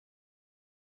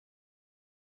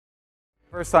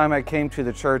First time I came to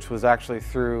the church was actually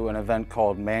through an event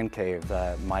called MANCAVE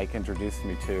that Mike introduced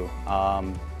me to.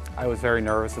 I was very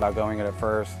nervous about going at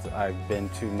first. I've been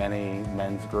to many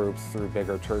men's groups through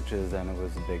bigger churches and it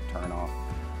was a big turnoff.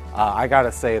 I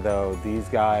gotta say though, these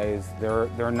guys,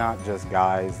 they're not just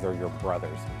guys, they're your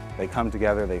brothers. They come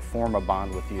together, they form a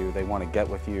bond with you, they want to get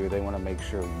with you, they want to make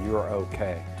sure you're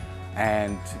okay.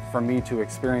 And for me to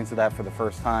experience that for the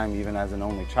first time, even as an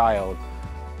only child,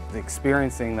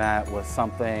 experiencing that was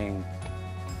something,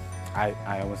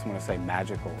 I almost want to say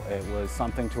magical. It was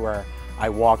something to where I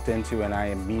walked into and I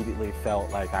immediately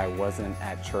felt like I wasn't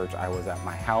at church. I was at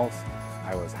my house,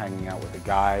 I was hanging out with the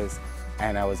guys,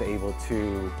 and I was able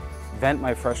to vent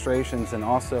my frustrations and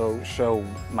also show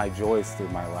my joys through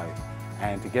my life.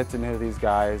 And to get to know these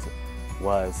guys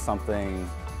was something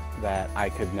that I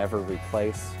could never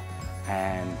replace,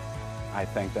 and I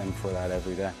thank them for that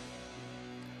every day.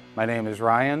 My name is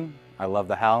Ryan, I love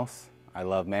the house, I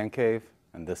love MANCAVE,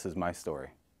 and this is my story.